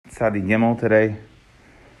Tzadi Gimel today.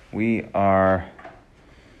 We are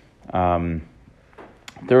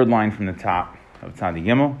third line from the top of Tzadi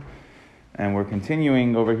Gimel, and we're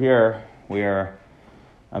continuing over here where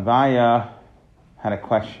Abaya had a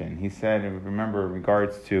question. He said, remember, in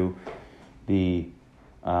regards to the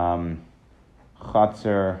Chatzar,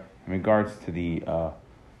 in regards to the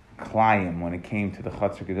Klayim, when it came to the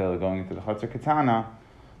Chatzar Gedela going into the Chatzar Katana,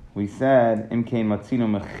 we said, Imkein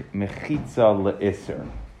Matzino Mechitza Le'Isser.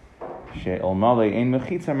 She'olmale Ein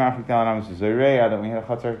Mechitza Ma'afik Daladam Zereya, that we had a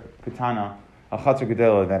Chatzar Katana, a Chatzar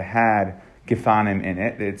Gedela that had Gifanim in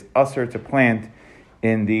it. It's usher to plant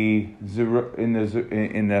it's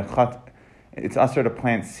usher to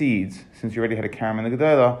plant seeds, since you already had a karam in the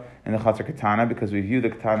Gedela, in the Chatzar Katana, because we view the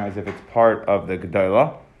Katana as if it's part of the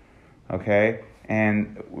Gedela. Okay?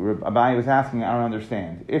 And Abaye was asking, I don't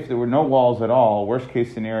understand. If there were no walls at all, worst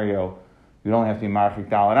case scenario, you'd only have to be marfik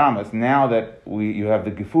daled amas. Now that you have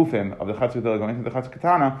the gefufim of the Chatzar Gedela going into the Chatzar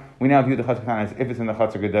Katana, we now view the Chatzar Katana as if it's in the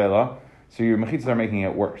Chatzar Gedela, so your mechitzas are making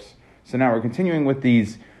it worse. So now we're continuing with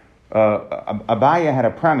these. Abaye had a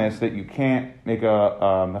premise that you can't make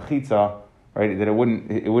a mechitza, right? That it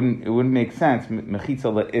wouldn't make sense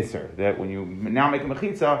mechitza le'isser. That when you now make a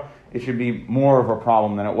mechitza, it should be more of a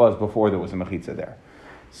problem than it was before there was a mechitza there.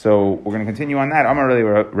 So we're going to continue on that. Amar really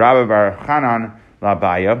Rabbi Bar Chanan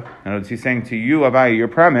la'Abaya. And he's saying to you, Abaya, your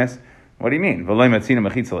premise. What do you mean? V'loy matzina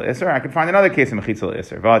mechitza le'isser. I could find another case of mechitza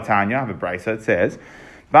le'isser. V'atanya, I have a brisa. It says,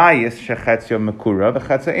 Bayis shechetzio makura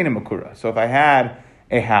v'chetzio ena makura. So if I had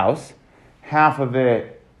a house, half of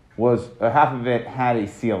it had a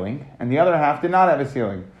ceiling, and the other half did not have a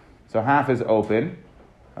ceiling. So half is open,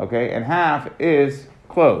 okay, and half is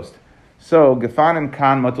closed. So gefanim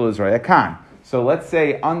kan matul Israel kan. So let's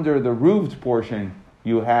say under the roofed portion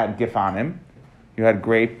you had gefanim, you had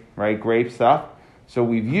grape stuff. So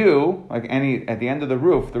we view at the end of the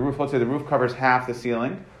roof. Let's say the roof covers half the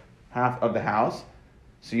ceiling, half of the house.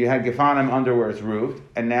 So you had gefanim under where it's roofed,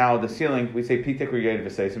 and now the ceiling, we say pitik regated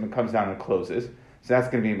v'seisim, it comes down and closes. So that's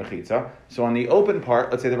going to be a mechitza. So on the open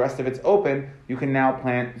part, let's say the rest of it's open, you can now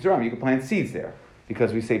plant zerum, you can plant seeds there,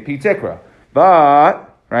 because we say pitikra.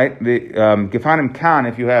 But, right, the gefanim kan,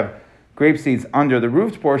 if you have grape seeds under the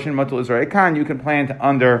roofed portion, matul Israel kan, you can plant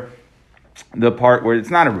under the part where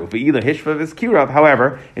it's not a roof.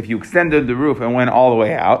 However, if you extended the roof and went all the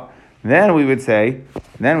way out, then we would say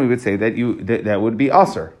that would be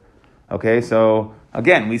usher. Okay, so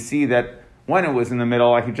again, we see that when it was in the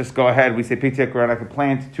middle, I could just go ahead, we say pitikra, and I could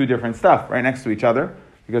plant two different stuff right next to each other,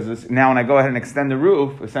 because now when I go ahead and extend the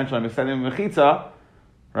roof, essentially I'm extending the mechitza,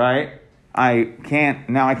 right? I can't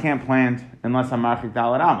plant unless I'm marfik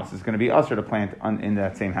daled amas. It's going to be usher to plant in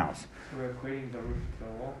that same house. So we're equating the roof to a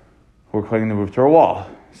wall? We're equating the roof to a wall.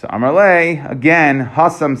 So Amarle, again,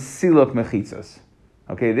 hasam siluk mechitzas.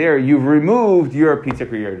 Okay, there you've removed your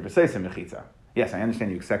pitikra yered v'seisa mechitza. Yes, I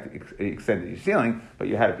understand you extended your ceiling, but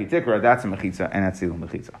you had a pitikra, that's a mechitza, and that's siluk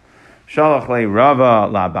mechitza. Shalach le Rava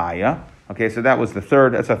la'Abaya. Okay, so that's a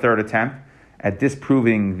third attempt at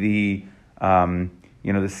disproving the assumption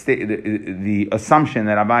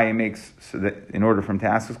that Abaye makes, so that in order for him to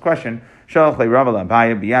ask this question. Shalach le Rava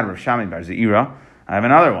la'Abaya biyad Rav Shami bar Zeira. I have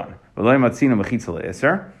another one. V'loy matzino mechitza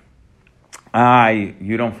le'isser.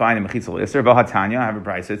 You don't find a mechitza l'isser. V'hatanya, I have a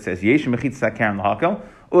brisa. It says, Yesh mechitza karen l'hakel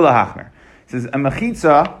ulahachmer. It says, a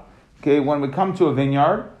mechitza, okay, when we come to a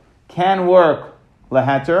vineyard, can work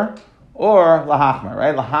laheter or lahachmer,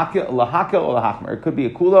 right? Lahakel or lahachmer. It could be a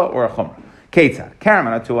kula or a chumrah. Ketzad. Karen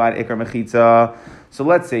manatuad ikar mechitza. So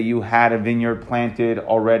let's say you had a vineyard planted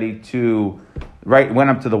already went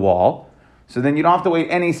up to the wall. So then you don't have to wait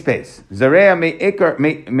any space. Zareya me'ikar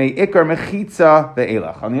mechitza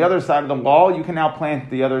ve'elach. On the other side of the wall, you can now plant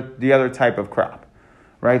the other type of crop,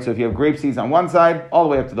 right? So if you have grape seeds on one side, all the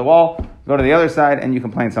way up to the wall, go to the other side, and you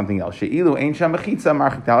can plant something else. She'ilu ein sham mechitza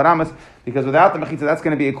marchik daled amas. Because without the mechitza, that's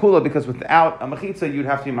going to be a kula. Because without a mechitza, you'd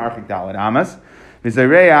have to be marchik daled amas.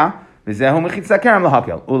 V'zareya v'zehu mechitza karam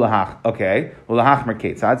lahakel ulahach. Okay, ulahachmer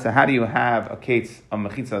ketzad. So how do you have a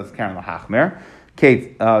mechitza that's karam lahachmer?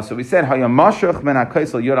 Kate, so we said,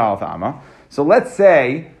 so let's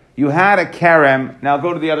say you had a kerem, now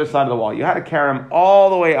go to the other side of the wall. You had a kerem all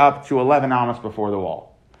the way up to 11 amas before the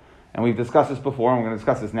wall. And we've discussed this before, and we're going to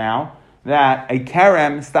discuss this now, that a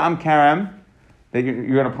kerem, stam kerem, that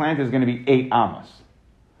you're going to plant is going to be 8 amas.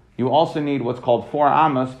 You also need what's called 4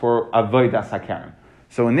 amas for avodas hakerem.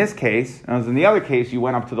 So in this case, as in the other case, you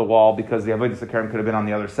went up to the wall because the avodas hakerem could have been on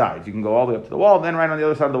the other side. You can go all the way up to the wall, then right on the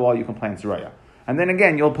other side of the wall you can plant zeraya. And then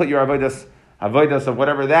again, you'll put your avodas of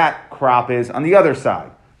whatever that crop is on the other side.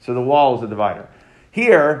 So the wall is a divider.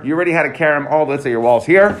 Here, you already had a karam, let's say your wall's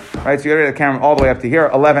here, right? So you already had a karam all the way up to here,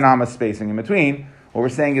 11 amas spacing in between. What we're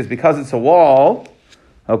saying is because it's a wall,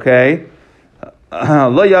 okay,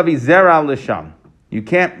 lo yavi zera lisham. You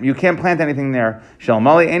can't plant anything there.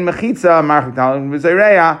 Shalmali ein mechitza marchik talim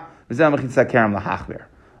v'zeireya v'zel mechitza karam lahachber.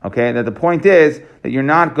 Okay, that the point is that you're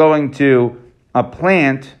not going to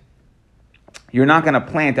plant,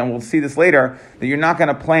 and we'll see this later, that you're not going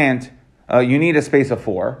to plant, you need a space of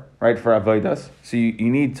 4, right, for avodas. So you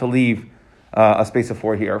need to leave a space of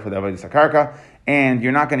 4 here for the avodas hakarka, and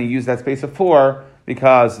you're not going to use that space of 4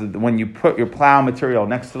 because when you put your plow material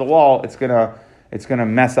next to the wall, it's gonna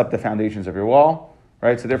mess up the foundations of your wall,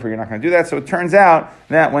 right? So therefore, you're not going to do that. So it turns out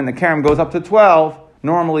that when the karam goes up to 12,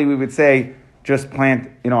 normally we would say just plant,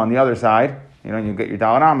 on the other side, you get your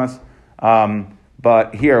dalet amas.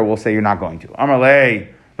 But here we'll say you're not going to.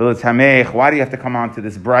 Amarlei v'letz hamech. Why do you have to come on to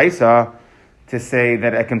this brisa to say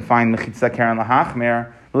that I can find mechitza karam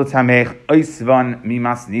lahachmer? V'letz hamech oisvan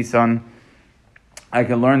mimas nisan. I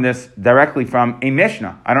can learn this directly from a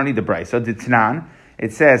Mishnah. I don't need the brisa. The Tanan.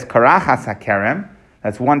 It says karachas hakerem.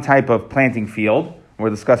 That's one type of planting field.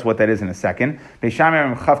 We'll discuss what that is in a second.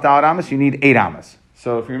 Beishamer chaf dalet amas. You need 8 amas.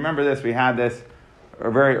 So if you remember this, we had this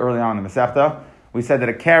very early on in the Masechta. We said that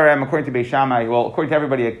a kerem, according to Beis Shammai, according to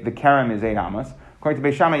everybody, the kerem is 8 amas. According to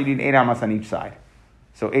Beis Shammai, you need 8 amas on each side.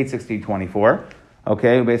 So 8, 16, 24.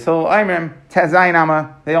 Okay, Beis Hillel Aimrim, tezayin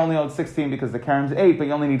amma. They only hold 16 because the kerem is 8, but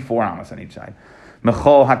you only need 4 amas on each side.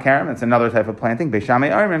 Mechol hakerem, that's another type of planting. Beis Shammai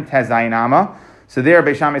Aimrim, tezayin amma. So there,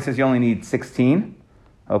 Beis Shammai says you only need 16.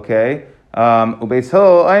 Okay, Beis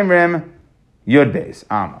Hillel Aimrim, yud beis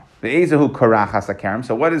amma. The Ezahu karachas hakerem.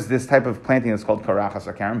 So what is this type of planting that's called karachas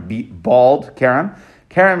hakerem? Bald kerem.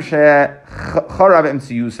 Kerem she charav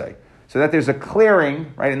emtsiyusay. So that there's a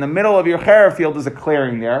clearing, right? In the middle of your charav field is a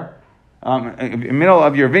clearing there. In the middle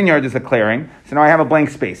of your vineyard is a clearing. So now I have a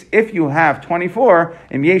blank space. If you have 24,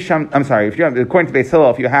 if you have, according to Beis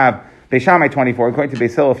Hillel, if you have Beis Shammai 24, according to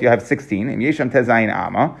Beis Hillel, if you have 16, im yesham tezayin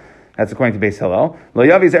amma, that's according to Beis Hillel, lo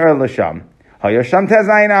yavi zera l'sham. Okay,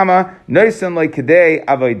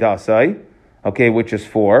 which is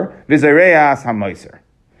 4.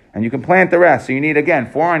 And you can plant the rest. So you need, again,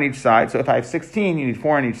 4 on each side. So if I have 16, you need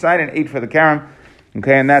 4 on each side and 8 for the karam.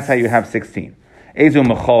 Okay, and that's how you have 16. Ezu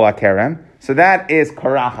mechol hakerem. So that is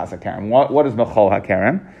karachas hakerem. What is mechol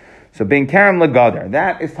hakerem? So being karam legader.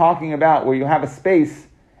 That is talking about where you have a space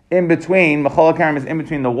in between. Mechol hakerem is in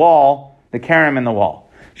between the wall, the karam and the wall.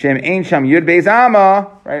 Shem ein sham yud beis amma,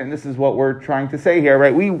 right? And this is what we're trying to say here,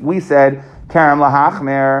 right? We said karam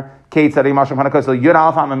lahachmer kate tzadi masham hanakos yud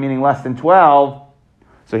alaf amma, meaning less than 12.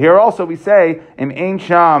 So here also we say im ein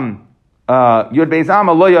sham yud beis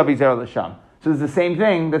amma lo yavi zera l'sham. So it's the same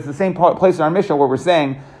thing. That's the same place in our Mishnah where we're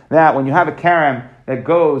saying that when you have a karam that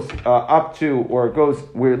goes up to, or goes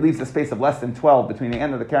where it leaves a space of less than 12 between the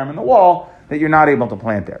end of the karam and the wall, that you're not able to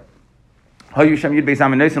plant there. So we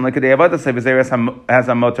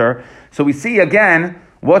see again,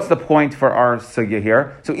 what's the point for our sugya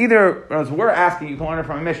here? So either, as we're asking, you can learn it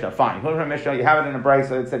from a Mishnah, fine. You can learn it from a Mishnah, you have it in a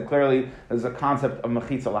brisa that said clearly there's a concept of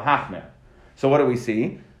mechitza lahachmer. So what do we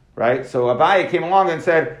see? Right? So Abaye came along and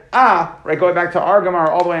said, right, going back to our Gemara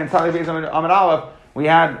all the way in Tzadi Beis Amid Aleph, we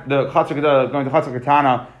had the Chatzar Gedolah going to Chatzar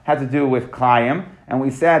Katana had to do with Klayim, and we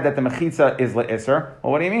said that the Mechitza is Le'isr.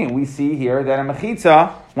 Well, what do you mean? We see here that a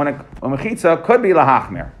Mechitza, a Mechitza could be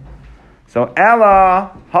Lahachmir. So,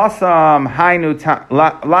 Ella Hasam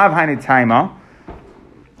Lav Hainu Taima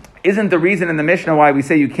isn't the reason in the Mishnah why we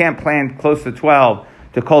say you can't plant close to 12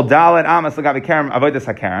 to call Dalet Amas Legabe Kerem Avodas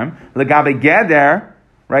HaKerem, Legabe Geder,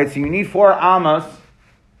 right? So you need 4 Amas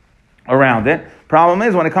around it. Problem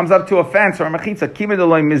is, when it comes up to a fence or a mechitza,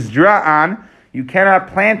 kimedeloi mizdra'an, you cannot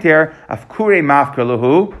plant there afkure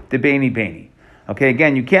mafkalahu de beni. Okay,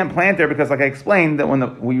 again, you can't plant there because, like I explained, that when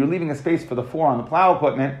you're leaving a space for the 4 on the plowing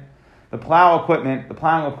equipment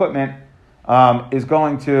is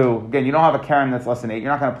going to, again, you don't have a karam that's less than 8.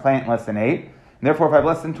 You're not going to plant less than 8. And therefore, if I have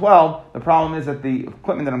less than 12, the problem is that the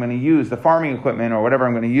equipment that I'm going to use, the farming equipment or whatever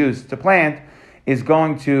I'm going to use to plant, is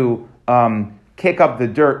going to kick up the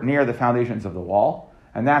dirt near the foundations of the wall,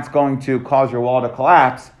 and that's going to cause your wall to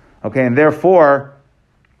collapse, okay, and therefore,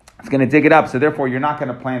 it's going to dig it up, so therefore you're not going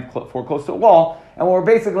to plant for close to a wall, and what we're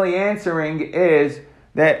basically answering is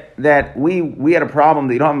that we had a problem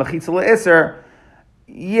that you don't have mechitza le'isr.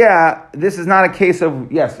 Yeah, this is not a case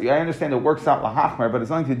of, yes, I understand it works out lahachmer, but it's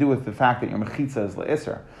nothing to do with the fact that your mechitza is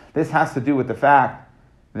le'isr. This has to do with the fact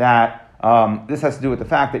that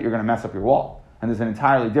you're going to mess up your wall. And there's an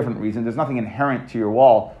entirely different reason. There's nothing inherent to your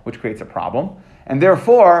wall which creates a problem. And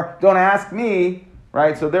therefore, don't ask me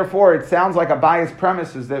right? So therefore, it sounds like a biased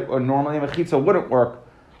premise is that normally a mechitza wouldn't work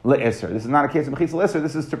le'isr. This is not a case of mechitza le'isr.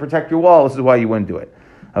 This is to protect your wall. This is why you wouldn't do it.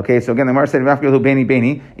 Okay, so again, the Gemara said,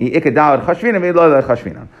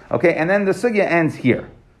 okay, and then the sugya ends here.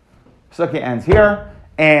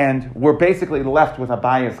 And we're basically left with a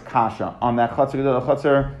biased kasha on that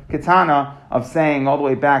Chatzar Ketana of saying all the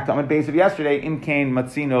way back to Amud Beis of yesterday, Im Kain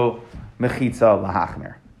Matzino Mechitza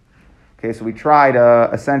Lahachmir. Okay, so we tried,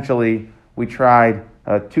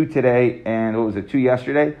 two today, and what was it, two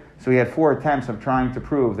yesterday? So we had 4 attempts of trying to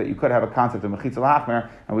prove that you could have a concept of Mechitza Lahachmir,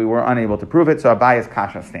 and we were unable to prove it, so a biased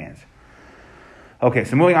kasha stands. Okay,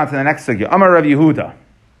 so moving on to the next sugya. Amar Rav Yehuda.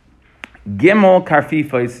 Gimel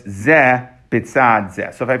Karfifos Zeh Bitzad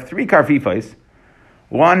Zeh. So if I have 3 karfifos,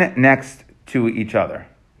 one next to each other.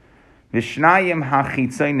 Vishnayim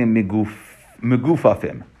hachitzayim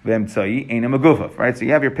megufafim v'emtzai eina megufaf. Right? So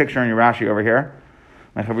you have your picture in your Rashi over here.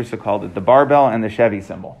 My Chavrusa called it the barbell and the Chevy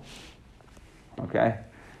symbol. Okay?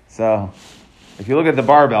 So if you look at the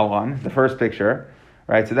barbell one, the first picture,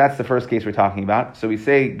 right? So that's the first case we're talking about. So we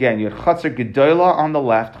say, again, you have Chatzar Gedola on the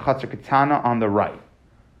left, Chatzar Ketana on the right.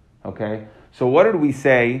 Okay? So what did we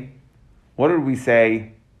say? What did we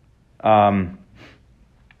say when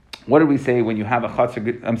you have a Chatzar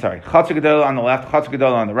Gedola on the left, Chatzar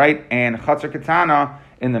Gedola on the right, and Chatzar Ketana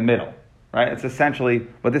in the middle, right? It's essentially,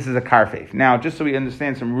 but this is a karfeif. Now, just so we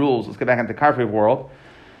understand some rules, let's get back into the karfeif world.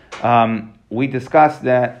 We discussed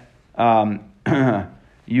that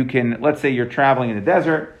you can, let's say you're traveling in the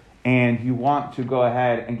desert, and you want to go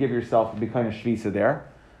ahead and give yourself a kind of shvisa there.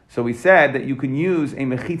 So we said that you can use a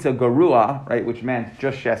mechitza garua, right, which meant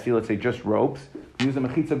just shesi, let's say just ropes. Use a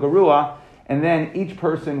mechitza garua, and then each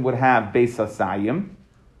person would have beis hasayim,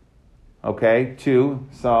 okay, 2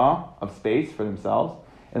 saw of space for themselves,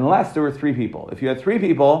 unless there were 3 people. If you had 3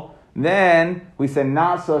 people, then we said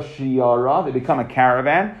nasa shiyara, they become a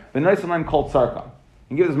caravan, v'noisalam kol tzarka.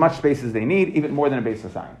 You give as much space as they need, even more than a beis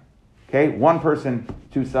hasayim. Okay, 1 person,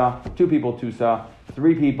 2 saw, 2 people, 2 saw,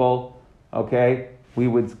 3 people, okay, we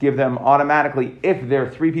would give them automatically, if they're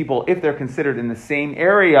 3 people, if they're considered in the same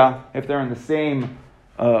area, if they're in the same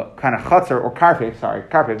kind of chutzar or karfeif,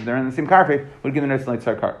 if they're in the same karfeif, we'd give them a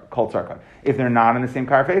called tzarka. If they're not in the same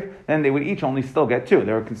karfeif, then they would each only still get 2.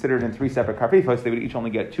 They were considered in 3 separate karfeifos, they would each only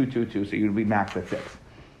get 2, 2, 2, so you'd be maxed at 6.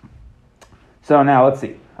 So now let's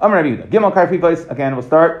see. Amar Rav Yehuda. Gimel karfeifos, again we'll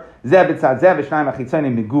start. Zeh b'tzad zeh v'shnayim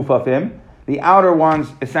achitzayim megufafim. The outer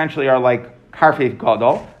ones essentially are like karfeif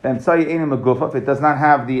gadol. V'emtzai einu megufaf. It does not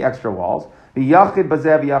have the extra walls. V'yachid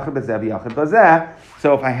bazeh, v'yachid bazeh, v'yachid bazeh.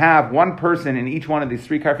 So if I have 1 person in each one of these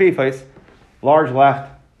 3 karfeifos, large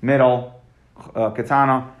left, middle,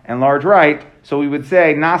 katana, and large right, so we would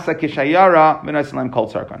say nasa kishayara v'nosalem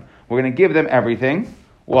kol tzarkan. We're going to give them everything.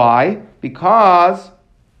 Why? Because,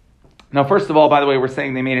 now first of all, by the way, we're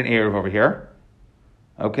saying they made an eruv over here.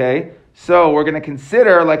 Okay? So we're going to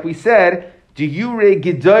consider, like we said, Diyurei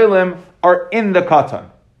Gedolim are in the katan.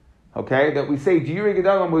 Okay? That we say Diyurei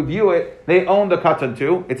Gedolim, we view it, they own the katan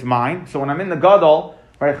too, it's mine. So when I'm in the gadol,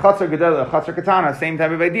 right, Chatzar Gedolah, Chatzar Katana, same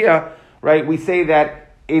type of idea, right? We say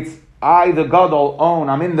that it's I, the gadol, own,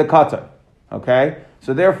 I'm in the katan. Okay?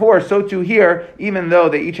 So therefore, so too here, even though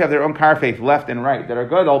they each have their own karfeif left and right that are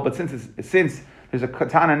gadol, but since there's a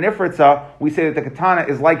katana nifritza, we say that the katana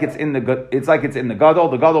is like it's in the gadol.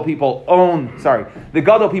 The gadol people own the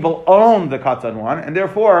katan one, and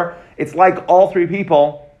therefore it's like all 3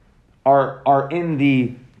 people are in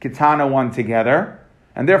the katana one together,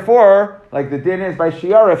 and therefore, like the din is by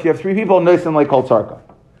shiara, if you have 3 people, noisim like kol tzarka.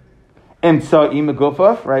 Emtsai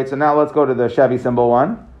megufaf, right? So now let's go to the Chevy symbol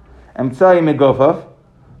one. Emtsai megufaf.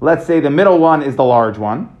 Let's say the middle one is the large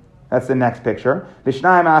one. That's the next picture. The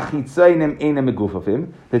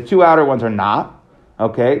 2 outer ones are not.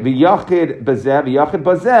 Okay. V'yachid bazeh, v'yachid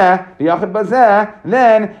bazeh, v'yachid bazeh.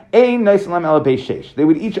 Then ein noisalam el beis sheish. They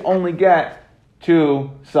would each only get 2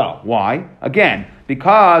 saw. Why? Again,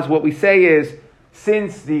 because what we say is,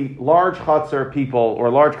 since the large chutzar people or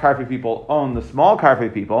large karfei people own the small karfei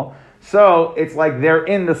people, so it's like they're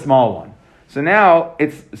in the small one. So now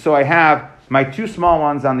I have my 2 small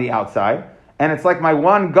ones on the outside. And it's like my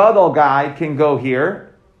 1 gadol guy can go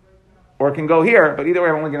here, or can go here, but either way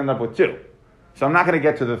I'm only going to end up with 2. So I'm not going to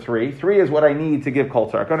get to the 3. 3 is what I need to give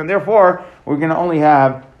kol tzarkan, and therefore we're going to only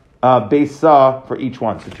have beis saw for each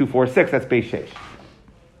one. So 2, 4, 6, that's beis sheish.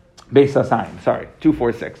 Beis hasayim, 2,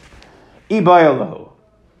 4, 6. Ibayalahu.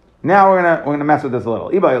 Now we're going to mess with this a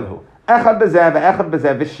little. Ibayalahu. Echad bezeh, echad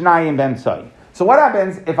bezeh, v'shnayim b'emtzai. So what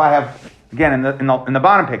happens if I have, again, in the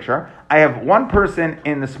bottom picture, I have 1 person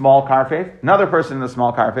in the small karfeif, another person in the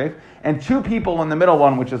small karfeif, and 2 people in the middle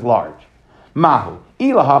one, which is large. Mahu.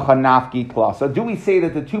 Ilahacha nafki klasa. Do we say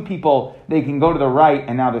that the two people, they can go to the right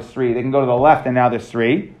and now there's three. They can go to the left and now there's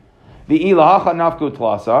three. The ilahacha nafku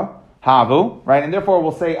klasa. Havu. Right? And therefore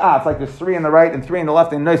we'll say, it's like there's three on the right and three on the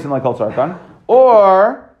left and nice and like kol tzarkan.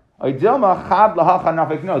 Or, Oidilma chad lahacha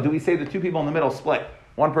nafik. No, do we say the two people in the middle split?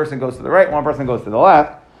 One person goes to the right, one person goes to the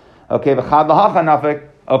left. Okay, v'chad lahacha nafik.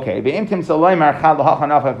 Okay, ve'imtim saloymar chad lahacha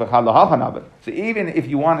nafik v'chad lahacha nafik. So even if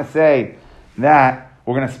you want to say that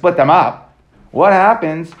we're going to split them up, what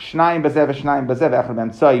happens? Shnayim bazev v'shnayim bazev echad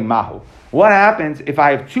b'emtzai mahu. What happens if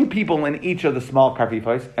I have two people in each of the small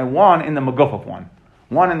karfifos and one in the megufaf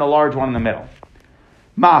one in the large one in the middle?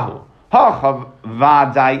 Mahu. So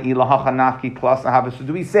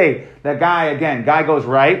do we say that guy goes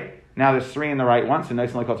right, now there's three in the right one, so nice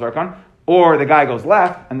and like kol tzarkan, or the guy goes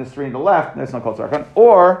left, and there's three in the left, nice and like kol tzarkan,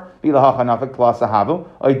 or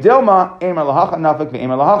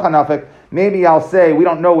maybe I'll say we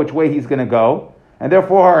don't know which way he's going to go, and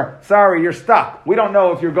therefore, sorry, you're stuck. We don't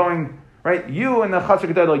know if you're going, right? You and the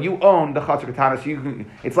Chatzar Gedolah, you own the Chatzar Katana, so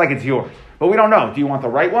it's like it's yours. But we don't know. Do you want the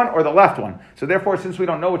right one or the left one? So therefore, since we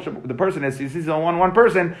don't know which the person is, he's only one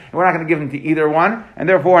person, and we're not going to give him to either one, and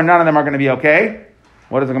therefore none of them are going to be okay.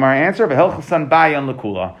 What does the Gemara answer? The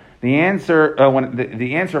answer,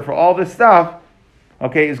 the answer for all this stuff,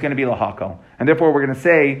 okay, is going to be lahako, and therefore we're going to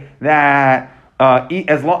say that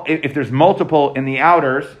if there's multiple in the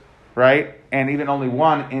outers, right, and even only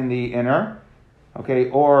one in the inner, okay,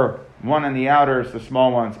 or one in the outers, the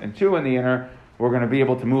small ones, and two in the inner, we're going to be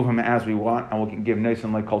able to move them as we want, and we can give nice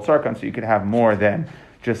and like kol tzarkan, so you could have more than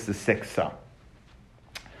just the 6 sa.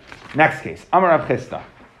 Next case, Amar Rav Chisda,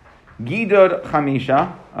 Gidud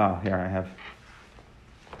Chamisha. Oh, here I have.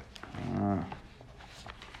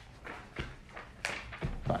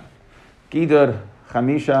 Fine. Gidud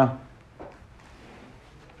Chamisha.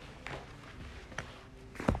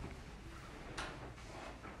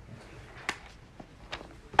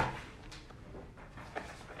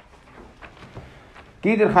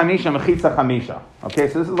 Gidud Chamisha, Mechitza Chamisha. Okay,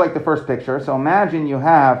 so this is like the first picture. So imagine you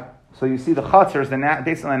see the chutzers,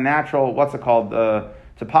 based on the natural,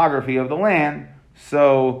 topography of the land.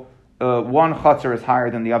 So one chutzer is higher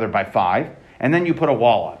than the other by 5, and then you put a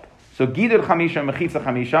wall up. So Gidud Chamisha, Mechitza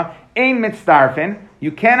Chamisha, Ein Mitzdarfin.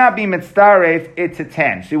 You cannot be Mitzdaref it to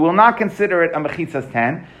 10. So you will not consider it a Mechitza's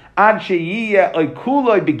 10. Ad Sheyiyeh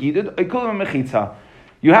Oikuloi Begidud, Oikuloi Mechitza.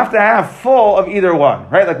 You have to have full of either one,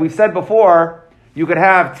 right? Like we said before, you could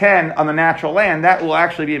have 10 on the natural land. That will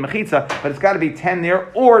actually be a mechitza, but it's got to be 10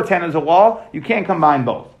 there or 10 as a wall. You can't combine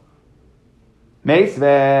both.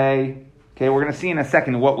 Meisvei. Okay, we're going to see in a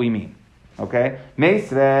second what we mean. Okay?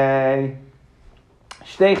 Meisvei.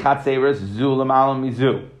 Shtei chatzeres zu l'malam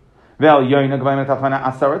mizu. Vel yoyna g'vayim etafana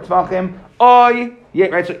asara tvachim. Oy.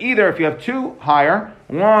 Right, so either if you have 2 higher,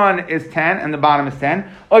 one is 10 and the bottom is 10.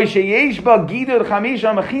 Oy sheyesh ba gidud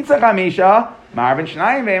chamisha mechitza chamisha. Marvin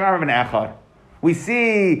shnayim ve'marvin echad. We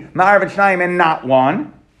see Ma'arav and Shnayim and not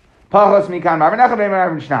one. Pachos mikan Ma'arav and Echad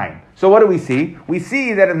Ma'arav and Shnayim. So what do we see? We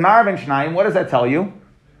see that in Ma'arav and Shnayim, what does that tell you?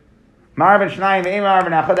 Ma'arav and Shnayim, Ma'arav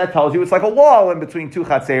and Echad, that tells you it's like a wall in between 2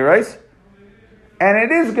 chatzeros. And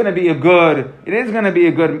it is going to be a good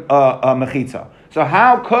mechitza. So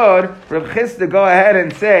how could Rav Chisda go ahead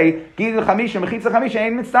and say, Gidul Chamisha, Mechitza Chamisha,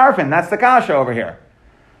 Ein Mitzdarfin? That's the kasha over here.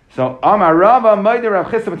 So, Amar Rava, Moider Rav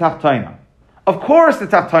Chisda B'tachtoina. Of course the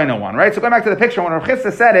Tachtoina one, right? So going back to the picture, when Rav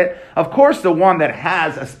Chisda said it, of course the one that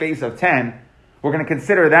has a space of 10, we're going to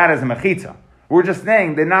consider that as a mechitza. We're just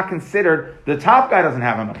saying they're not considered, the top guy doesn't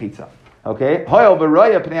have a mechitza. Okay? Hoyel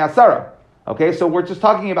v'roya pnei asara. Okay, so we're just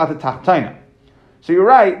talking about the Tachtoina. So you're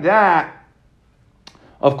right that,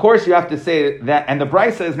 of course you have to say that, and the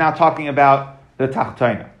Brisa is now talking about the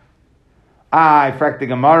Tachtoina. Frak the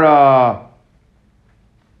Gemara.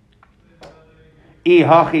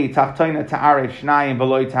 Ihachi tachtoina ta'arev shnayim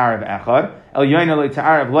v'loy ta'arev echad. Elyoina loy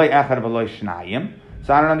ta'arev loy echad v'loy shnayim.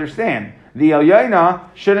 So I don't understand. The Elyoina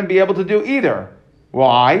shouldn't be able to do either.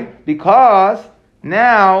 Why? Because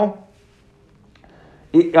now,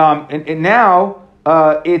 it's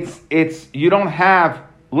you don't have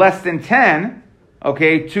less than 10,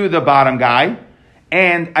 okay, to the bottom guy,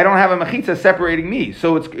 and I don't have a mechitza separating me,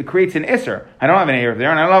 so it creates an isser. I don't have an erev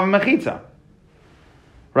there, and I don't have a mechitza.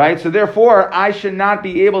 Right, so therefore I should not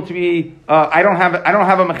be able to be. I don't have a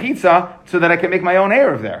mechitza so that I can make my own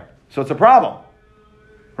erev there. So it's a problem,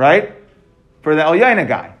 right, for the Elyaina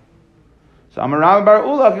guy. So Amar Bar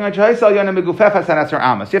Ula, so you have to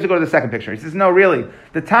go to the second picture. He says, no, really,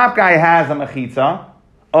 the top guy has a mechitza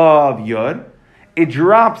of yud. It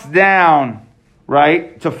drops down,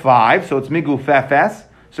 right, to 5, so it's migufefes.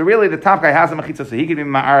 So really, the top guy has a mechitza, so he can be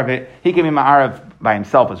ma'arav by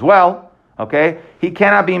himself as well. Okay? He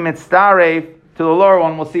cannot be mitzdaref to the lower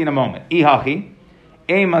one. We'll see in a moment. Ihachi.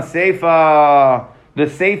 Ema seifa. The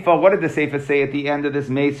seifa, what did the seifa say at the end of this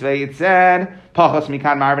meisvei? It said, Pachos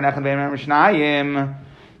mikan ma'arvin echad ve'emar shnayim.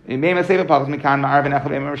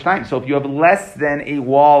 So if you have less than a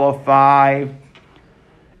wall of 5,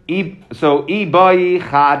 so ibayi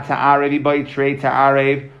chad ta'arev, ibayi trei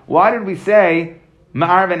ta'arev. Why did we say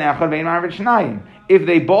ma'arvin echad ve'emar shnayim? If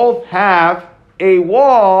they both have a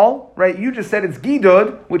wall, right? You just said it's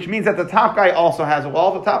gidud, which means that the top guy also has a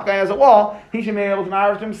wall. If the top guy has a wall, he should be able to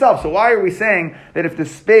ma'arv to himself. So why are we saying that if the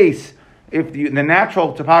space, if the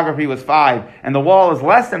natural topography was 5 and the wall is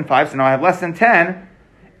less than 5, so now I have less than 10,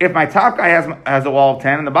 if my top guy has a wall of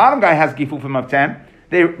 10 and the bottom guy has gifufim of 10,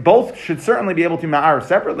 they both should certainly be able to ma'arv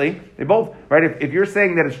separately. They both, right? If you're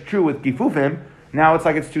saying that it's true with gifufim, now it's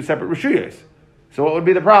like it's two separate rishuyos. So what would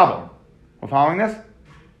be the problem? We're following this?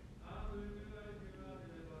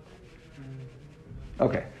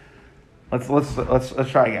 Okay. Let's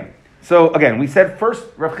try again. So again, we said first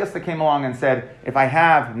Rav Chisda came along and said, if I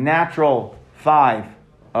have natural 5,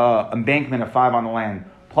 embankment of 5 on the land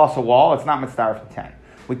plus a wall, it's not mitzvah for 10.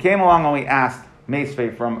 We came along and we asked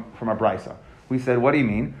Meisvei from a brisa. We said, what do you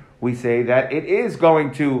mean? We say that it is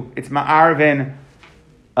going to, it's ma'arvin,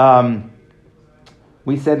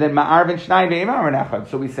 we said that ma'arvin shnayim ve'emar echad.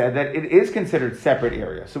 So we said that it is considered separate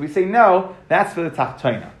area. So we say, no, that's for the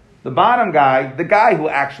tachtoina. The bottom guy, the guy who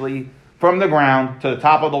actually, from the ground to the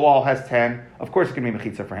top of the wall has 10, of course it can be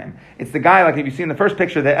mechitza for him. It's the guy, like if you see in the first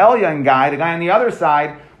picture, the Elyon guy, the guy on the other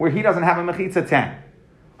side, where he doesn't have a mechitza 10.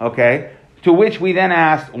 Okay? To which we then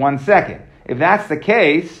asked, 1 second. If that's the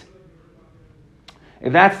case,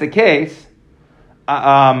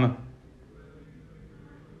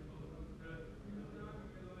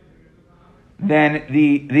 then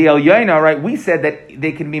the Elyono, right, we said that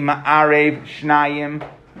they can be ma'arev, shnayim,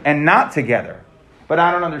 and not together. But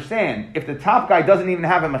I don't understand. If the top guy doesn't even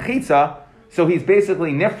have a mechitza, so he's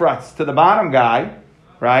basically nifratz to the bottom guy,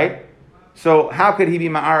 right? So how could he be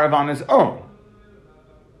ma'arev on his own?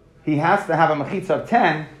 He has to have a mechitza of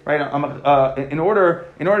 10, right? In order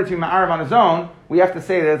to be ma'arev on his own, we have to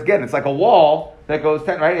say that it's like a wall that goes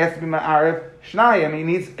 10, right? It has to be ma'arev shnayim. He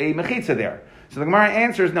needs a mechitza there. So the Gemara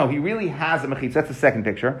answers, no, he really has a mechitza. That's the second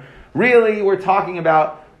picture. Really, we're talking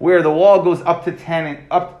about where the wall goes up to 10,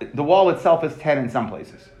 the wall itself is 10 in some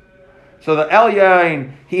places. So the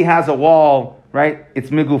Elyon, he has a wall, right? It's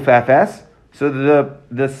miguf fs. So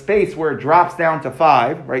the space where it drops down to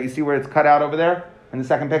 5, right? You see where it's cut out over there in the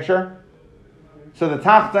second picture? So the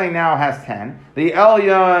Tachtain now has 10. The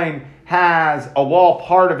Elyon has a wall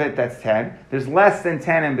part of it that's 10. There's less than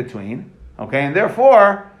 10 in between. Okay, and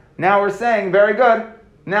therefore, now we're saying, very good,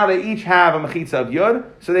 now they each have a mechitza of yud,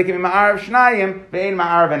 so they can be ma'arv shnayim, ve'ein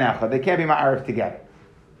ma'arv echad. They can't be ma'arv together.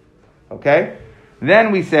 Okay?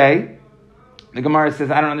 Then we say, the Gemara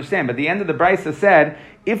says, I don't understand, but the end of the brisa said,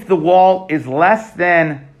 if the wall is less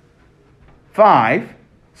than 5,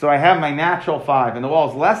 so I have my natural 5, and the wall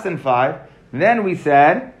is less than 5, then we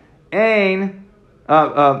said, ein,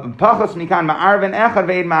 pachos mikan ma'arv echad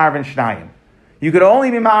ve'ein ma'arv shnayim. You could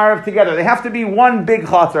only be ma'arv together. They have to be one big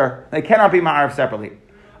chatzar. They cannot be ma'arv separately.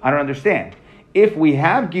 I don't understand. If we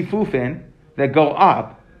have gifufin that go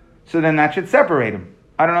up, so then that should separate them.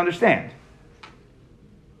 I don't understand.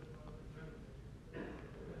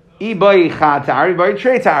 They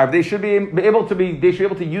should be able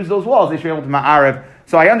to use those walls. They should be able to ma'arv.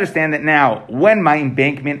 So I understand that now, when my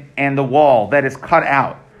embankment and the wall that is cut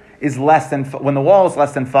out is less than, when the wall is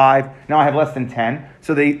less than 5, now I have less than 10.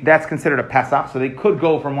 So that's considered a pesach. So they could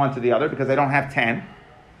go from one to the other because I don't have 10.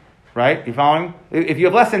 Right? You following? If you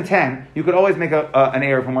have less than 10, you could always make an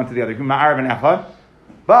error from one to the other. You can ma'arv and echad.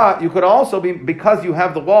 But you could also be, because you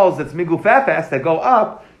have the walls that's miguf efes that go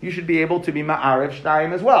up, you should be able to be ma'arv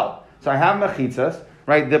shnayim as well. So I have mechitzas,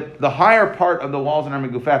 right? The higher part of the walls in our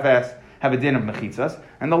miguf efes have a din of mechitzas,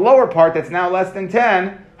 and the lower part that's now less than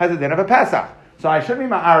 10 has a din of a pesach. So I should be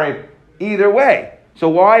ma'arv either way. So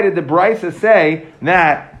why did the brisa say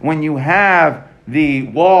that when you have the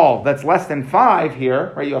wall that's less than 5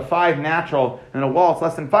 here, right? You have 5 natural, and the wall is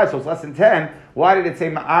less than 5, so it's less than 10. Why did it say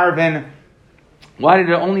ma'arvin? Why did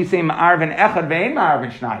it only say ma'arvin echad ve'ein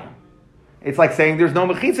ma'arvin shnayim? It's like saying there's no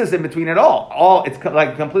mechitzas in between at all. It's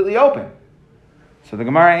like completely open. So the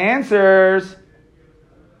Gemara answers,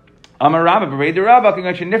 Amar Rabba, B'rei Rabba,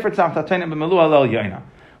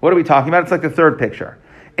 what are we talking about? It's like the third picture.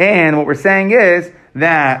 And what we're saying is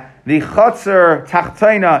that the chatzar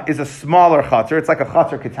tachtaina is a smaller chatzar. It's like a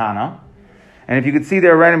chatzar katana. And if you could see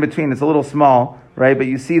there right in between, it's a little small, right? But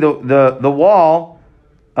you see the wall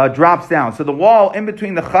drops down. So the wall in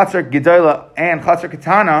between the Chatzar Gedola and Chatzar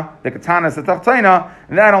Katana, the Katana is the Tachtaina,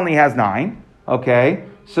 that only has 9. Okay?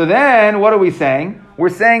 So then, what are we saying? We're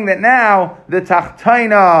saying that now the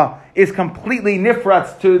Tachtaina is completely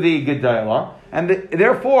nifratz to the Gedola, and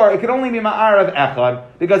therefore it could only be Ma'arav Echad,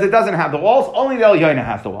 because it doesn't have the walls, only the Elyoina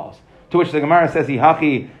has the walls. To which the Gemara says,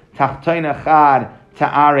 Hihachi Tachtaina Chad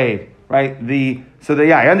Ta'arev. Right?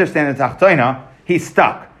 I understand the Tachtaina, he's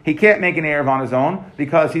stuck. He can't make an Erev on his own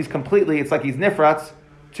because it's like he's nifratz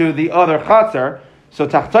to the other chatzar. So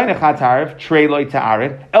Tachtoina Chad Ta'arev, Trei Loi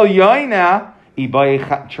Ta'arev, Elyoina,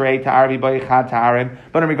 Ibai Trei Ta'arev, Ibai Chad Ta'arev.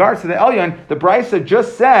 But in regards to the Elyon, the Brisa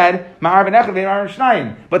just said, Ma'arav Echad Ve'Ma'arav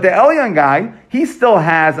Shnayim. But the Elyon guy, he still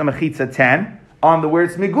has a Mechitza 10 on the where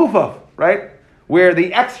it's Migufav, right? Where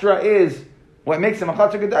the extra is what makes him a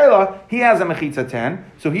Chatzar Gedola, he has a Mechitza 10,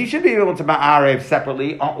 so he should be able to Ma'arev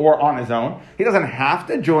separately or on his own. He doesn't have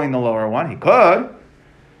to join the lower one. He could.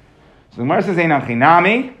 So the Gemara says, Einam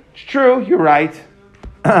Chinami. It's true, you're right.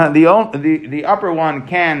 The upper one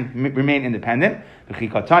can remain independent. We're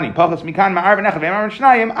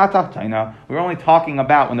only talking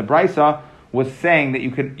about when the Brisa was saying that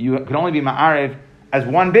you could only be Ma'arev as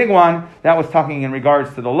one big one. That was talking in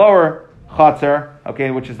regards to the lower Chatzar,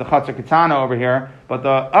 okay, which is the Chatzar Katana over here, but the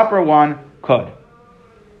upper one could.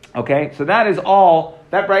 Okay, so that is all,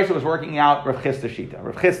 that Brisa was working out Rav Chisda Shita.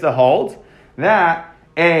 Rav Chisda holds that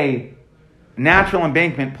a natural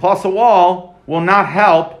embankment plus a wall will not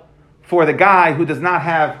help for the guy who does not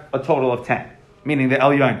have a total of 10, meaning the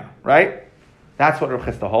Elyoina, right? That's what Rav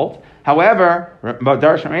Chisda holds. However,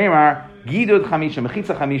 Darsh Mareimar, Gidud Chamisha,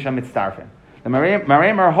 Mechitza Chamisha, Mitztarfin. The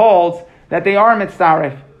Mareimar holds that they are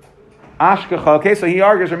Mitztarif. Ashkecha, okay, so he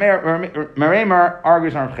argues, Mareimar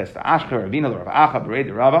argues on Rav Chisda. Ashkecha, Ravina, Rav Acha,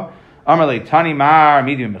 Berei, Rava, Amarle, Tani Mar,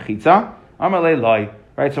 Medium Mechitza, Amarle, Loi.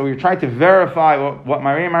 Right, so we tried to verify what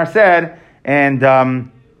Mareimar said, and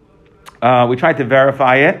we tried to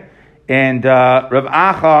verify it, and Rav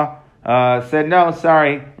Acha said, no,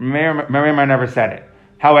 sorry, Mareimar never said it.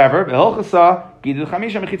 However,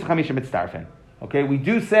 okay, we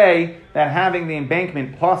do say that having the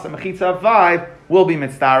embankment plus a mechitza of 5 will be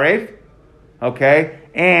mitzdaref. Okay,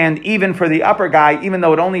 and even for the upper guy, even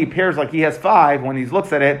though it only appears like he has 5, when he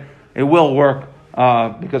looks at it, it will work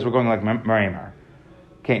because we're going like Mareimar.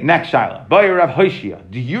 Okay, next shaila. Bayer Rav Hoshia.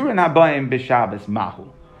 Diyurin habayim b'Shabbos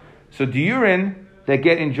mahu. So diyurin that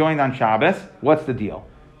get enjoined on Shabbos, what's the deal?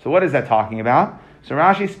 So what is that talking about? So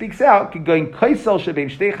Rashi speaks out. It's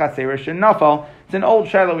an old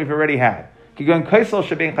shaila we've already had. Let's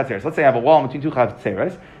say I have a wall between 2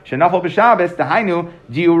 chatzeres. Shenafal b'Shabbos dahainu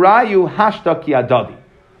diurayu hashta ki adadi.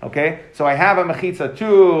 Okay, so I have a mechitza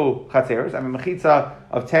 2 chatzeres. I have a mechitza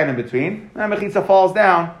of 10 in between. And a mechitza falls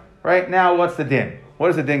down. Right now, what's the din? What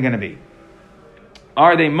is the din going to be?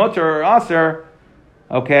 Are they mutter or aser?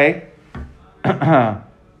 Okay.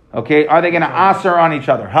 Okay. Are they going to aser on each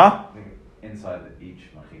other? Huh? Inside each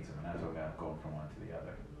machitza, and as we're going from one to the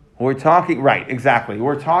other. We're talking right, exactly.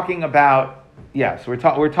 We're talking about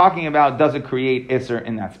we're talking about does it create isser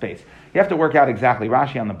in that space? You have to work out exactly.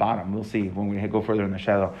 Rashi on the bottom. We'll see when we go further in the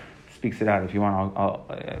shadow. Speaks it out. If you want,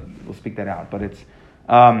 we'll speak that out. But it's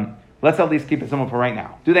let's at least keep it simple for right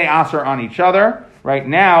now. Do they aser on each other? Right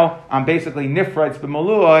now, I'm basically nifratz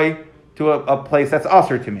b'malui to a place that's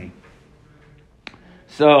aser to me.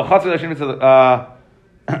 So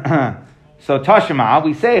so Tashima,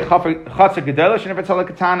 we say Chatzar Gedola Shenefetzala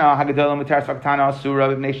Katana Hagedola Mutar Katana Asura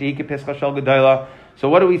B'nei Shehika Pischa Shel Gedola. So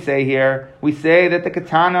what do we say here? We say that the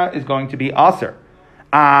katana is going to be aser.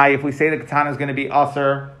 If we say the katana is going to be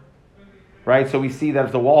aser, right? So we see that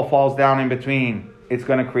if the wall falls down in between, it's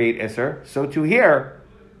going to create iser. So to here,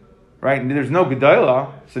 right? There's no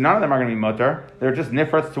Gedola, so none of them are going to be mutar. They're just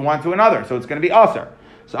nifratz to one to another. So it's going to be aser.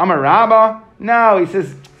 So Amar Rabba, no, he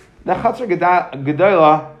says the Chatzar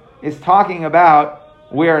Gedola is talking about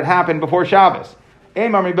where it happened before Shabbos. Right?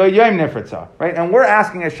 And we're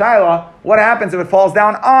asking a shaila, what happens if it falls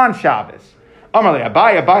down on Shabbos? Amarle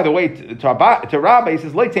Abaya, by the way, to Rabbi, he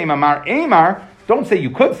says, don't say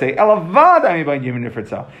you could say,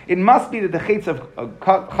 it must be that the chitz of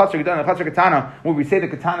Chatzar Gedola, Chatzar Katana, where we say the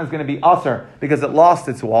katana is going to be aser because it lost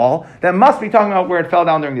its wall, that must be talking about where it fell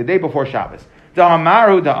down during the day before Shabbos.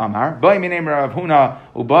 Da'amaru da'amar, bai minei Rav Huna,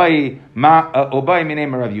 ubai minei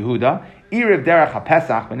Rav Yehuda, iriv derech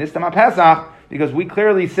ha-pesach, v'nistam ha-pesach, because we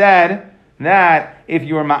clearly said that if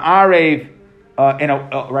you were ma'arev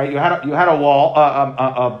right, you had a wall,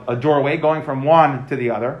 a doorway going from one to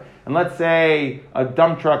the other, and let's say a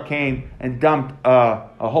dump truck came and dumped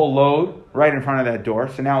a whole load right in front of that door,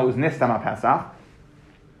 so now it was nistam ha-pesach.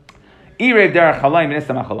 Irev derech halayin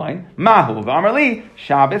v'nistam halayin. Mahu v'amarli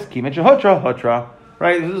Shabbos kimet shehutra hutra.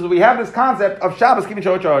 Right? We have this concept of Shabbos kimet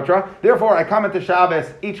shehutra hutra. Therefore, I come into Shabbos.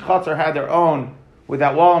 Each chutzner had their own with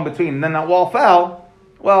that wall in between, and then that wall fell.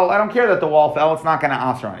 Well, I don't care that the wall fell. It's not going to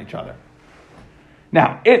answer on each other.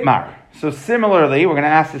 Now, Itmar. So similarly, we're going to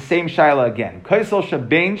ask the same shaila again. Kaisel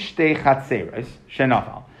shabein shtei chatzeres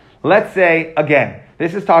shenafal. Let's say, again,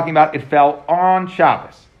 this is talking about it fell on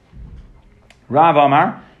Shabbos. Rav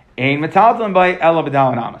Amar, ein metaltalin by ela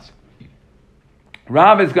b'dalin amas.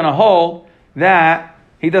 Rav is going to hold that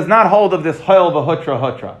he does not hold of this hoil v'hutra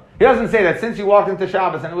hutra. He doesn't say that since you walked into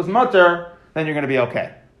Shabbos and it was mutter, then you're going to be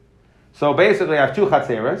okay. So basically, I have two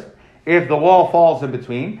chatzeres. If the wall falls in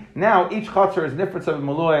between, now each chatzar is nifritz of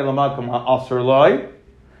muloi lamakam asur loy.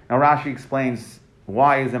 Now Rashi explains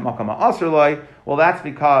why is it makam asur loy. Well, that's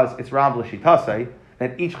because it's Rav l'shitasei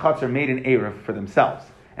that each chatzar made an erev for themselves,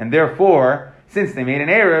 and therefore, since they made an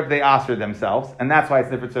erev, they asur themselves, and that's why it's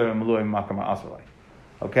nifritz of muloi makam asur loy.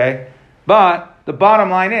 Okay, but the bottom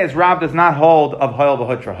line is Rav does not hold of hoil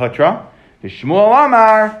v'hutra hutra. Shmuel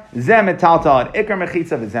Amar zeh metaltal at ikar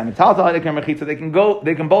mechitza v'zeh metaltal at ikar mechitza.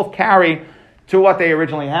 They can both carry to what they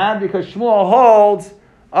originally had because Shmuel holds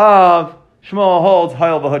hoil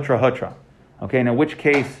v'hutra hutra. Okay, now which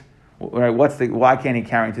case? Right, why can't he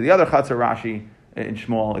carry to the other chatzar? Rashi in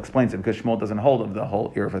Shmuel explains it because Shmuel doesn't hold of the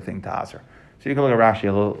whole ear of a thing to aser. So you can look at Rashi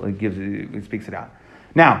a little. It speaks it out.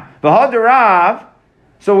 Now v'had Rav.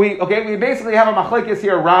 So we basically have a machlekes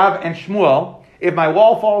here, Rav and Shmuel. If my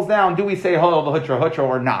wall falls down, do we say hoil v'hutra hutra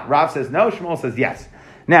or not? Rav says no, Shmuel says yes.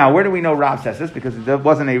 Now, where do we know Rav says this? Because there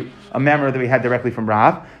wasn't a memor that we had directly from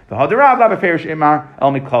Rav. We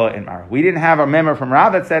didn't have a memor from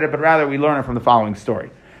Rav that said it, but rather we learn it from the following story.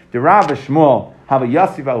 The Rav and Shmuel have a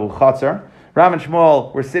yasiva u'chatzar. Rav and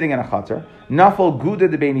Shmuel were sitting in a chatzar. Nafal guda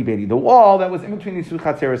de beini bedi. The wall that was in between these two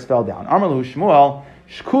chatzeres fell down. Armalu Shmuel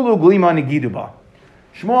shkulu glima negiduba.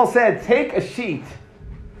 Shmuel said, take a sheet,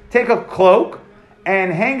 take a cloak,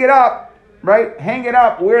 and hang it up, right? Hang it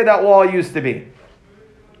up where that wall used to be.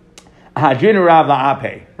 Rav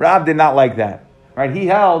did not like that, right? He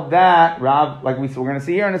held that Rav, we're going to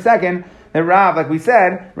see here in a second, that Rav, like we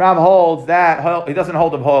said, Rav holds that he doesn't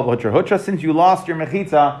hold of hoil v'hutra hutra. Since you lost your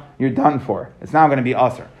mechitza, you're done for. It's now going to be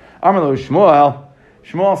aser. Amrlu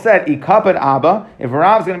Shmuel said, "Ikapad Abba." If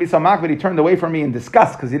Rav's going to be so makbid, he turned away from me in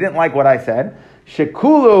disgust because he didn't like what I said.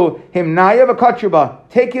 Shekulu himnaya v'katruba.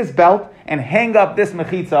 Take his belt and hang up this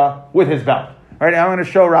mechitza with his belt. Right? I'm going to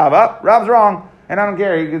show Rav up. Rav's wrong, and I don't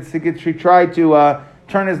care. He tried to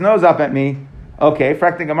turn his nose up at me. Okay,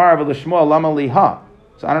 frakting Gemara v'lishmuel lama liha.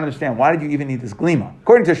 So I don't understand. Why did you even need this glima?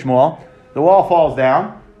 According to Shmuel, the wall falls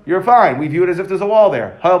down. You're fine. We view it as if there's a wall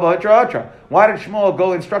there. Why did Shmuel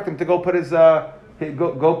go instruct him to go put his a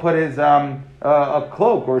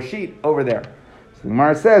cloak or a sheet over there? So the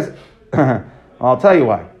Gemara says, I'll tell you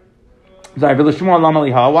why. Sorry,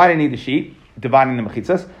 why did he need the sheet? Dividing the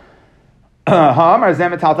mechitzas. So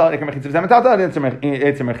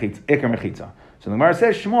the Gemara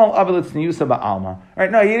says, Shmuel avilitz niyusa ba'alma. All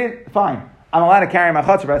right, no, you didn't. Fine. I'm allowed to carry my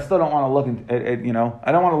chutzner, but I still don't want to look at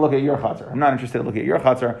I don't want to look at your chutzner. I'm not interested in looking at your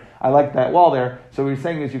chutzner. I like that wall there. So what we're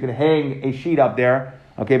saying is you could hang a sheet up there,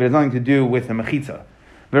 okay, but it has nothing to do with the mechitza.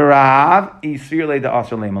 V'Rav isir le da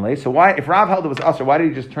aser le'malei. So why, if Rav held it was aser, why did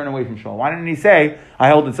he just turn away from Shmuel? Why didn't he say, I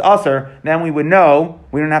hold it's aser? Then we would know,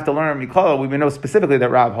 we don't have to learn Mikol, we would know specifically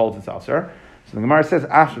that Rav holds it's aser. So the Gemara says,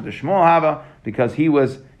 Asher the Shmuel hava, because he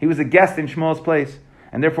was a guest in Shmuel's place,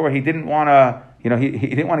 and therefore he didn't want to, he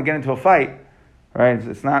didn't want to get into a fight, right?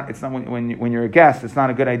 It's not when you're a guest, it's not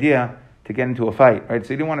a good idea to get into a fight, right? So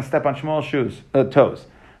he didn't want to step on Shmuel's toes,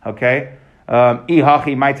 okay?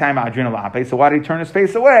 My time. So why did he turn his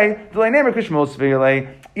face away?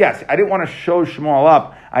 Yes, I didn't want to show Shmuel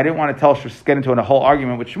up. I didn't want to get into a whole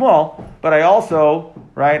argument with Shmuel, but I also,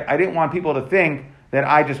 right, I didn't want people to think that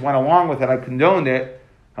I just went along with it, I condoned it,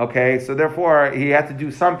 okay, so therefore he had to do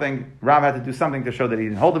something, Rav had to do something to show that he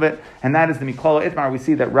didn't hold of it, and that is the Mikol Itmar. We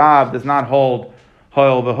see that Rav does not hold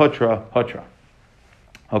Hoil v'Hutra.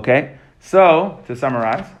 Okay, so, to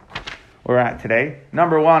summarize, where we're at today.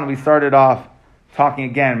 Number one, we started off talking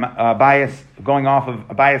again, going off of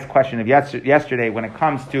a bias question of yesterday when it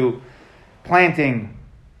comes to planting,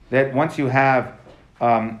 that once you have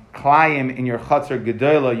klayim in your chatzar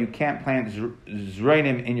gedola, you can't plant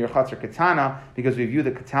zreinim in your chatzar katana because we view the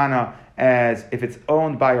katana as if it's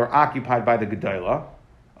owned by or occupied by the gedola.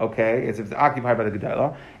 Okay, as if it's occupied by the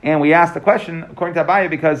gedola. And we asked the question according to Abaye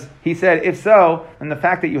because he said, if so, then the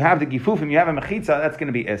fact that you have the gifufim, you have a mechitza, that's going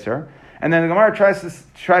to be iser. And then the Gemara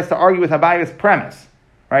tries to argue with Abaye's premise,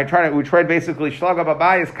 right? We tried basically shlag up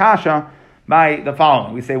Abaye's kasha by the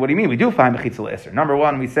following. We say, what do you mean? We do find mechitza l'isser. Number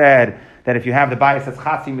one, we said that if you have the bias that's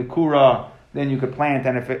chatzi mikura, then you could plant,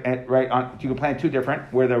 and if it, you could plant two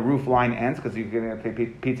different where the roof line ends, because you're going to pay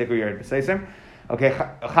pizza or you're b'seisim. Okay,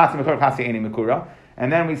 chatzi mikura, chatzi eni mikura.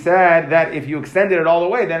 And then we said that if you extended it all the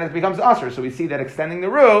way, then it becomes usher. So we see that extending the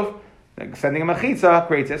roof, extending a mechitza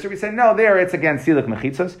creates isser. We said no, there it's against silik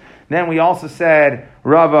mechitzas. Then we also said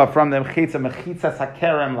Rava from the mechitza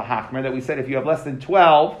sakerem lahachmer, that we said if you have less than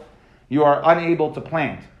 12, you are unable to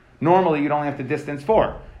plant. Normally, you'd only have to distance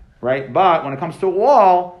 4, right? But when it comes to a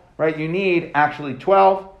wall, right, you need actually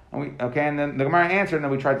 12. And then the Gemara answered, and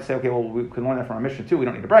then we tried to say, okay, well, we can learn that from our Mishnah too. We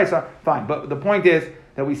don't need a brisa. Fine. But the point is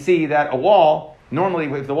that we see that a wall, normally,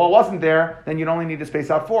 if the wall wasn't there, then you'd only need to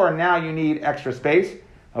space out 4, and now you need extra space.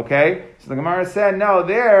 Okay? So the Gemara said, no,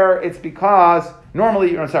 there it's because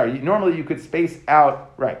normally you could space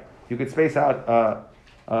out, right. You could space out,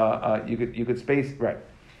 you could space, right.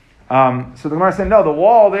 So the Gemara said, no, the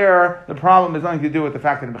wall there, the problem is nothing to do with the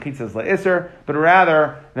fact that the mechitza is la'isr, but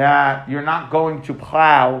rather that you're not going to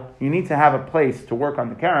plow. You need to have a place to work on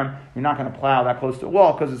the kerem. You're not going to plow that close to the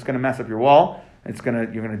wall because it's going to mess up your wall. You're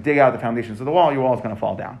going to dig out the foundations of the wall. Your wall is going to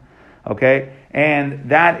fall down. Okay? And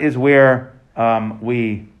that is where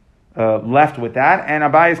we left with that. And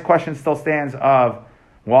Abaye's question still stands of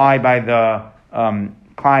why by the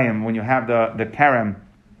kayim, when you have the kerem,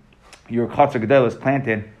 your chatzar gedol is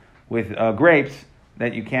planted with grapes,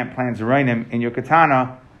 that you can't plant zerainim in your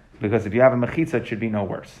katana, because if you have a mechitza, it should be no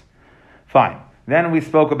worse. Fine. Then we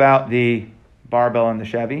spoke about the barbell and the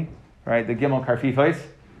Chevy, right? The gimel karfifos.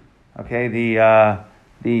 Okay, the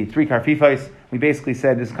 3 karfifos. We basically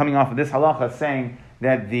said, this is coming off of this halacha, saying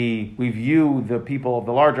that we view the people of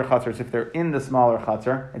the larger chutzers, if they're in the smaller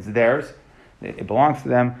chutzar, it's theirs, it belongs to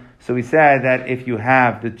them. So we said that if you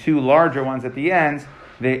have the 2 larger ones at the ends,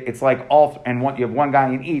 it's like you have one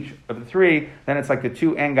guy in each of the 3, then it's like the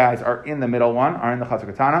 2 end guys are in the middle one, are in the chatzar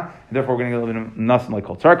katana, and therefore we're going to get a little bit of nasim like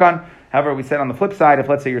called tzarkan. However, we said on the flip side, if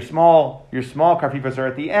let's say your small karfifos are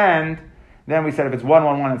at the end, then we said if it's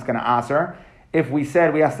 1-1-1, it's going to aser. If we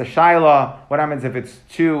said, we asked the shaila, what happens if it's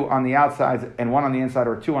 2 on the outsides and 1 on the inside,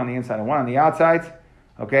 or 2 on the inside and 1 on the outsides?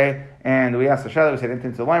 Okay, and we asked the shaila, we said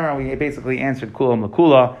intin to limer, and we basically answered kulam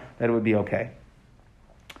lakula, that it would be okay.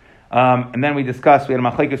 And then we discussed, we had a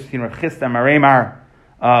machlekes between Rav Chisda and Maremar.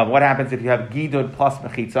 What happens if you have gidud plus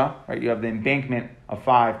mechitza, right? You have the embankment of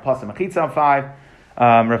 5 plus a mechitza of 5.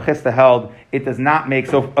 Rav Chisda held it does not make,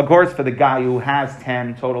 so of course for the guy who has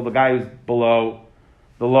 10 total, the guy who's below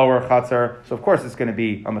the lower chatzar, so of course it's going to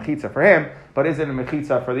be a mechitza for him, but is it a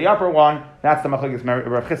mechitza for the upper one? That's the machlekes.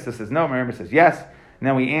 Rav Chisda says no, Maremar says yes. And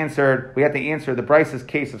then we had to answer the Bryce's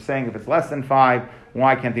case of saying if it's less than 5,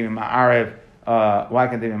 why can't they be ma'arev? Why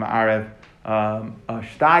can't they be ma'arev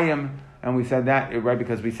shtayim? And we said that, right,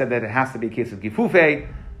 because we said that it has to be a case of gifufe,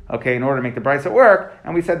 okay, in order to make the brisa work.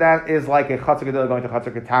 And we said that is like a chatzar gedol going to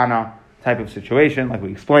chatzar katana type of situation, like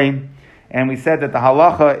we explained. And we said that the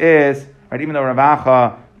halacha is, right, even though Rav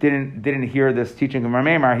Acha didn't hear this teaching of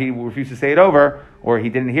Maremar, he refused to say it over, or he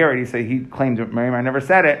didn't hear it. He claimed Maremar never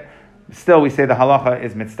said it. Still, we say the halacha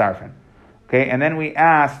is mitzdarfen. Okay, and then we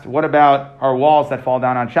asked, what about our walls that fall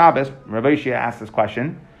down on Shabbos? Rabbi Shia asked this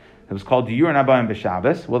question. It was called Diyur Nabayim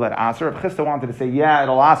b'Shabbos. Will that aser? Rav Chisda wanted to say, yeah,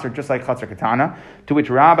 it'll aser just like chatzar katana. To which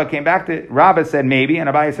Rabba came back to, Rabba said maybe, and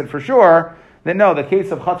Abaye said for sure, that no, the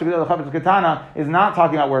case of chatzar katana is not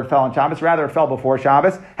talking about where it fell on Shabbos, rather it fell before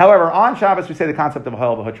Shabbos. However, on Shabbos we say the concept of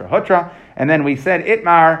hoyel v'hutra, and then we said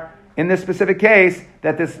itmar, in this specific case,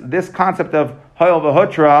 that this concept of hoyel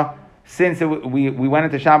v'hutra, since we went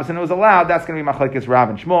into Shabbos and it was allowed, that's going to be machlekes Rav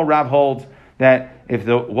and Shmuel. Rav holds that if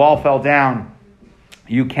the wall fell down,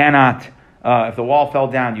 you cannot. If the wall fell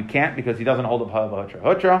down, you can't, because he doesn't hold up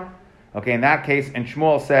hutra. Okay, in that case, and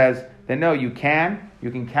Shmuel says that no, you can. You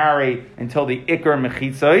can carry until the ikar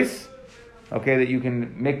mechitzos. Okay, that you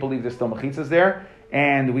can make believe there's still mechitzos there.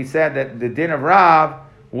 And we said that the din of Rav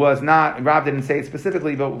was not. Rav didn't say it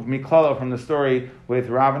specifically, but miklalo from the story with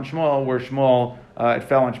Rav and Shmuel, where Shmuel. It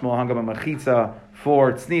fell on Shmuel hung up a mechitza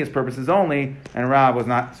for tznius purposes only, and Rav was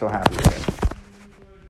not so happy with it.